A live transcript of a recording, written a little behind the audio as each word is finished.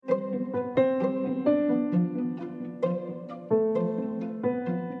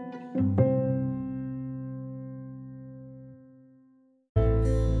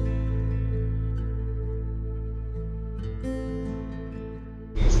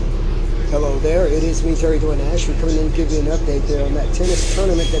Hello there, it is me, Dwayne Ashford, coming in to give you an update there on that tennis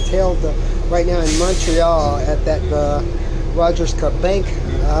tournament that's held right now in Montreal at that Rogers Cup Bank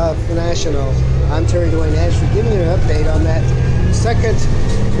National. I'm Dwayne Ashford giving you an update on that second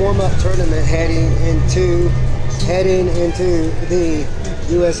warm-up tournament heading into the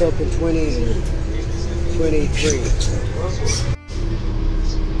U.S. Open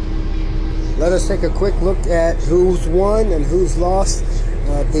 2023. Let us take a quick look at who's won and who's lost,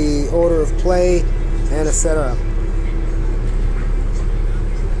 the order of play, and etc.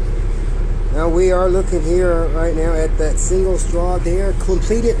 Now we are looking here right now at that singles draw there.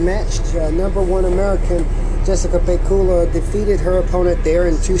 Completed match. Number one American Jessica Pegula defeated her opponent there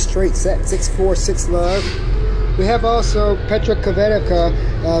in 2 straight sets, 6-4, 6-love. We have also Petra Kvitova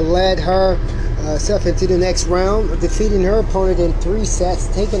led herself into the next round, defeating her opponent in 3 sets,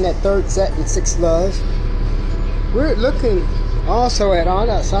 taking that 3rd set in 6-love. We're looking also at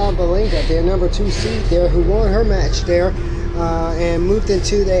Anna Sabalenka, their number 2 seed there, who won her match there and moved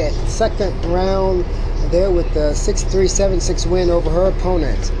into that 2nd round there with a 6-3, 7-6 win over her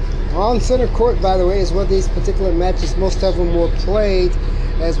opponent. On center court, by the way, is one of these particular matches. Most of them were played,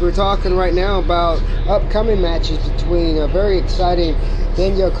 as we're talking right now about upcoming matches between a very exciting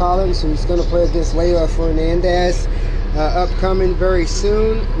Danielle Collins, who's going to play against Leylah Fernandez, upcoming very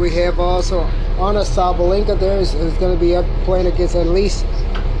soon. We have also Anna Sabalenka there, who's going to be up playing against Elise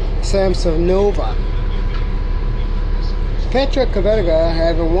Samsonova. Petra Kvitova,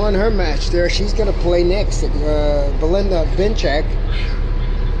 having won her match there, she's going to play next at Belinda Bencic.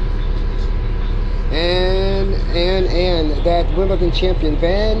 And that Wimbledon champion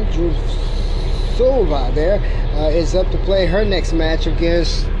Van Drusova there is up to play her next match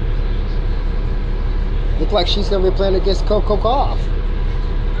against, look like she's going to be playing against Coco Gauff.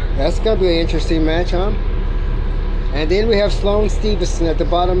 That's going to be an interesting match, huh? And then we have Sloane Stevenson at the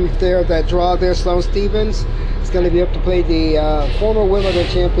bottom there of that draw there. Sloane Stephens is going to be up to play the former Wimbledon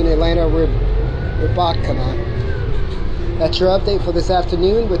champion Elena Rybakina. That's your update for this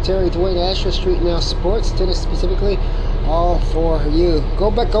afternoon with Dwayne Ashford, StreetNOW Sports, tennis specifically, all for you.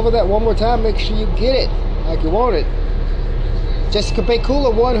 Go back over that one more time, make sure you get it like you want it. Jessica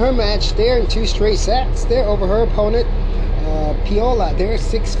Pegula won her match there in 2 straight sets there over her opponent, Piola there,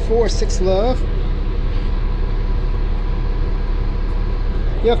 6-4, 6-love.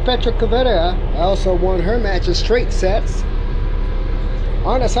 You have Petra Kvitova also won her match in straight sets.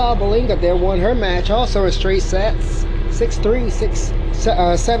 Anna Sabalenka there won her match also in straight sets, 6-3,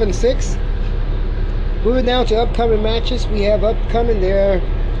 7-6. Moving down to upcoming matches, we have upcoming there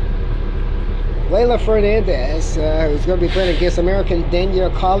Leylah Fernandez, who's going to be playing against American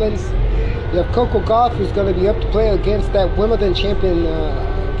Danielle Collins. You have Coco Gauff, who's going to be up to play against that Wimbledon champion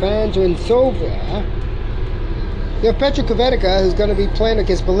Van Drusova. You have Petra Kvitova, who's going to be playing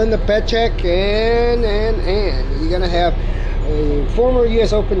against Belinda Bencic, and you're going to have former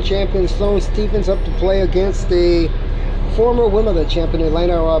U.S. Open champion Sloane Stephens up to play against the former Wimbledon champion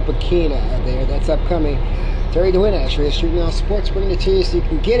Elena Rybakina there. That's upcoming. Dwayne Ashford, StreetNOW Sports, bringing it to you so you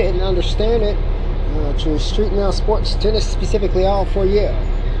can get it and understand it. To StreetNOW Sports, tennis specifically, all for you.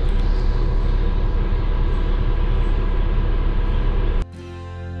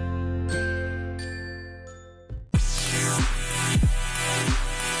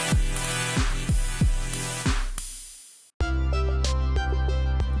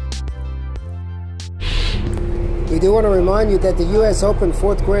 We do want to remind you that the U.S. Open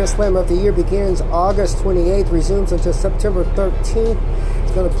 4th Grand Slam of the year begins August 28th, resumes until September 13th.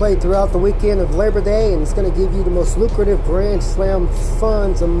 It's going to play throughout the weekend of Labor Day, and it's going to give you the most lucrative Grand Slam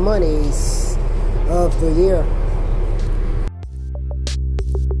funds and monies of the year.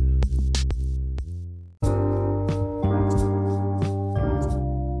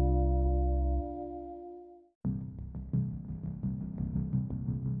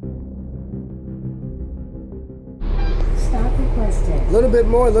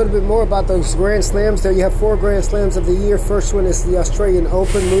 A little bit more about those Grand Slams. There you have 4 Grand Slams of the year. First one is the Australian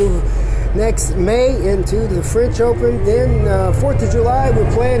Open. Move next May into the French Open. Then 4th of July,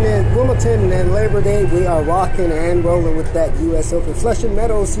 we're playing at Wimbledon, and Labor Day, we are rocking and rolling with that U.S. Open. Flushing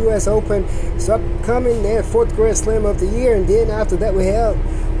Meadows U.S. Open is upcoming there, 4th Grand Slam of the year. And then after that, we have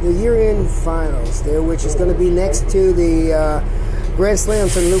the year-end finals there, which is going to be next to the Grand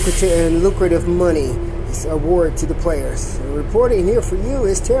Slams and lucrative money award to the players. Reporting here for you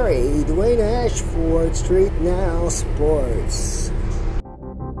is Dwayne Ashford, StreetNOW Sports.